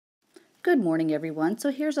Good morning, everyone.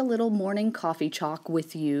 So here's a little morning coffee chalk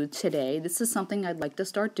with you today. This is something I'd like to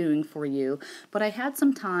start doing for you, but I had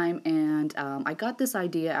some time and I got this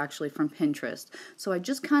idea actually from Pinterest. So I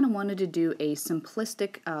just kind of wanted to do a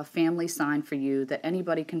simplistic family sign for you that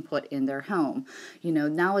anybody can put in their home. You know,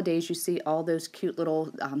 nowadays you see all those cute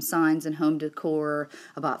little signs in home decor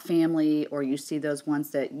about family, or you see those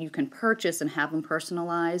ones that you can purchase and have them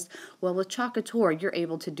personalized. Well, with Chalk Couture, you're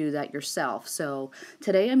able to do that yourself. So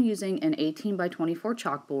today I'm using an 18 by 24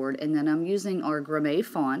 chalkboard, and then I'm using our gourmet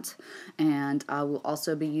font, and I will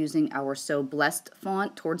also be using our So Blessed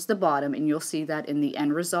font towards the bottom, and you'll see that in the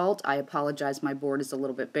end result. I apologize, my board is a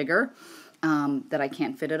little bit bigger, that I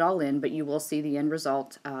can't fit it all in, but you will see the end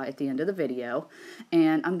result at the end of the video.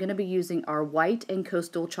 And I'm going to be using our white and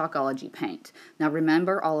coastal Chalkology paint. Now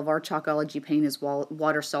remember, all of our Chalkology paint is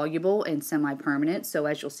water soluble and semi-permanent, so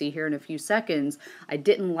as you'll see here in a few seconds, I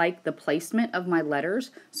didn't like the placement of my letters,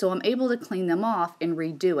 so I'm able to clean them off and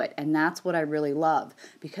redo it, and that's what I really love,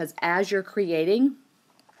 because as you're creating,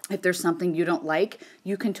 if there's something you don't like,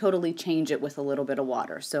 you can totally change it with a little bit of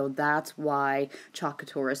water. So that's why Chalk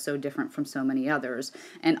Couture is so different from so many others.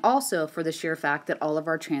 And also for the sheer fact that all of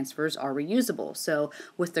our transfers are reusable. So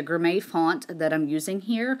with the gourmet font that I'm using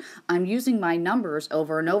here, I'm using my numbers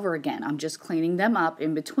over and over again. I'm just cleaning them up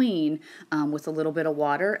in between with a little bit of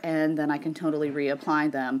water, and then I can totally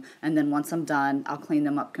reapply them. And then once I'm done, I'll clean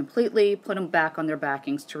them up completely, put them back on their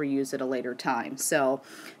backings to reuse at a later time. So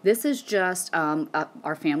this is just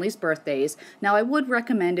our family's birthdays. Now I would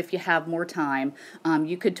recommend, if you have more time,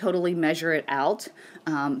 you could totally measure it out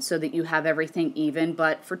so that you have everything even,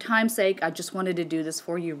 but for time's sake I just wanted to do this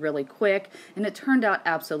for you really quick, and it turned out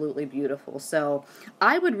absolutely beautiful. So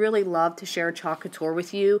I would really love to share Chalk Couture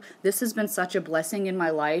with you. This has been such a blessing in my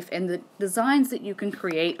life, and the designs that you can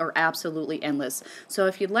create are absolutely endless. So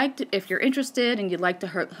if you're interested and you'd like to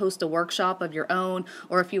host a workshop of your own,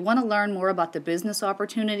 or if you want to learn more about the business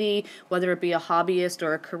opportunity, whether it be a hobbyist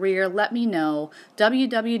or a career, let me know.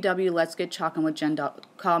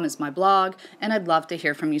 www.letsgetchalkinwithjen.com is my blog, and I'd love to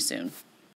hear from you soon.